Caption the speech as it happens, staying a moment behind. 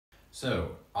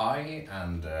So, I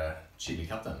and Chili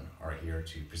Captain are here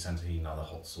to present another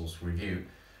hot sauce review.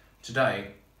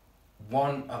 Today,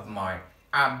 one of my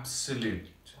absolute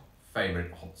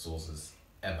favorite hot sauces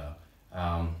ever.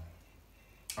 I'm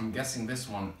guessing this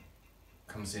one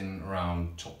comes in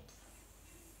around top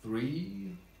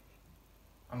 3,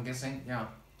 I'm guessing, yeah.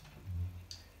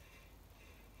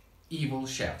 Evil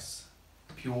Chef's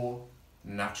Pure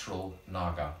Natural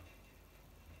Naga.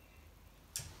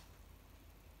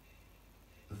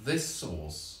 This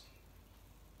sauce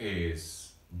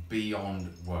is beyond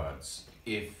words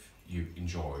if you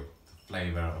enjoy the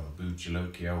flavour of a boot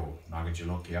jolokia or Naga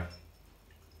jolokia.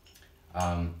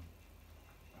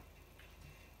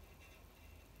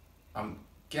 I'm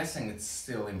guessing it's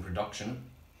still in production,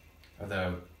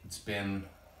 although it's been,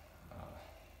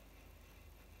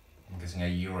 I'm guessing a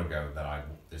year ago that I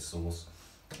bought this sauce.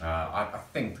 I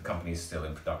think the company is still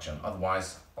in production,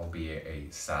 otherwise I'll be a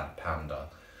sad panda.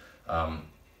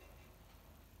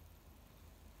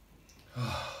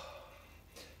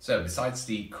 So besides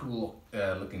the cool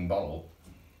looking bottle,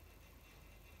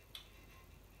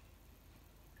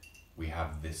 we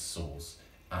have this sauce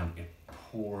and it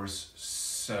pours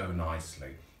so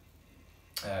nicely.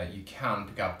 You can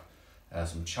pick up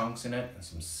some chunks in it and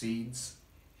some seeds,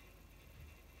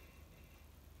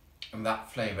 and that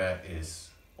flavour is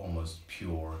almost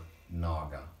pure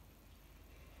Naga.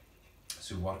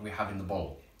 So what do we have in the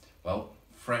bowl? Well,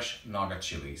 fresh Naga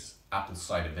chilies, apple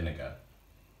cider vinegar,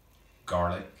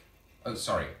 garlic,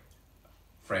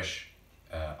 fresh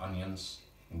onions,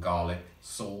 garlic,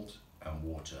 salt and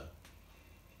water.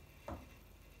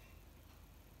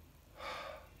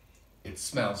 It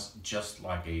smells just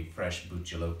like a fresh boot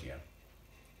jolokia.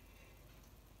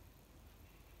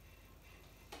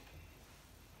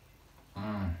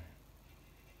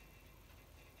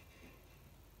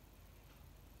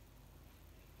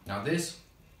 Now this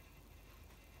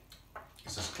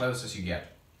is as close as you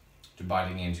get to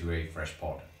biting into a fresh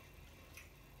pod.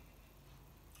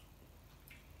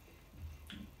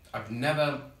 I've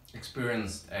never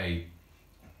experienced a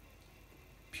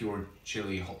pure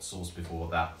chili hot sauce before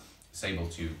that is able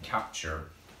to capture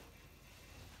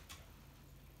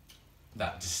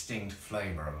that distinct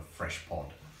flavour of a fresh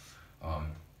pod.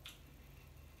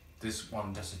 This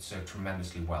one does it so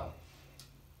tremendously well.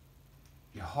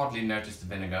 You hardly notice the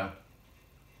vinegar.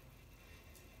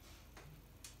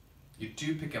 You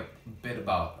do pick up a bit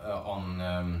on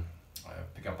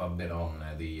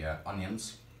the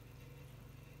onions.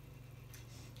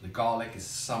 The garlic is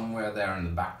somewhere there in the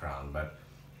background, but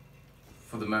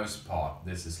for the most part,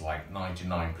 this is like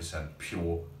 99%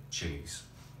 pure chilies,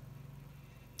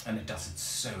 and it does it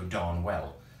so darn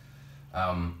well.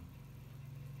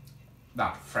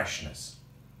 That freshness.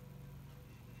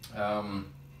 On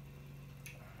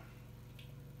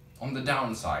the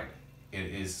downside, it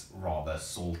is rather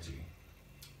salty.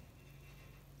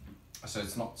 So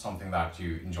it's not something that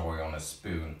you enjoy on a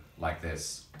spoon like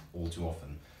this all too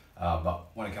often. But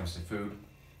when it comes to food,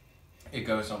 it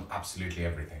goes on absolutely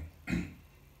everything.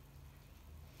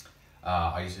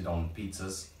 I use it on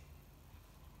pizzas.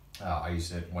 I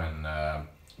use it when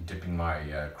dipping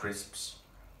my crisps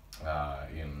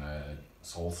in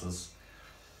sauces.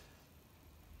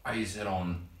 I use it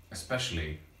on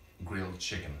especially grilled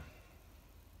chicken.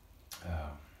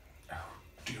 Oh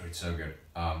dear, it's so good.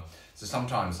 So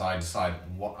sometimes I decide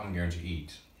what I'm going to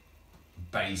eat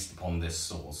based upon this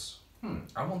sauce.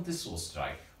 I want this sauce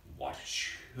today. What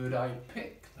should I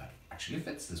pick that actually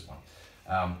fits this one?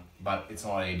 But it's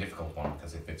not a difficult one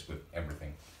because it fits with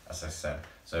everything, as I said.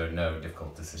 So no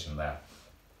difficult decision there.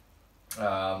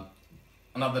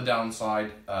 Another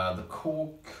downside, the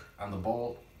cork and the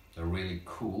bowl, they're really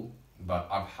cool, but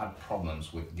I've had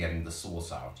problems with getting the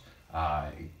sauce out.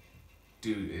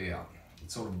 It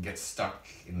sort of gets stuck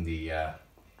in the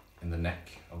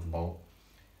neck of the bowl.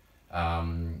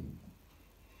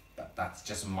 That's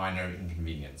just a minor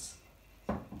inconvenience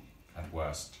at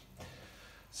worst.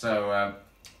 So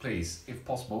please, if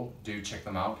possible, do check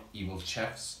them out. Evil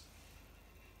Chef's.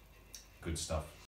 Good stuff.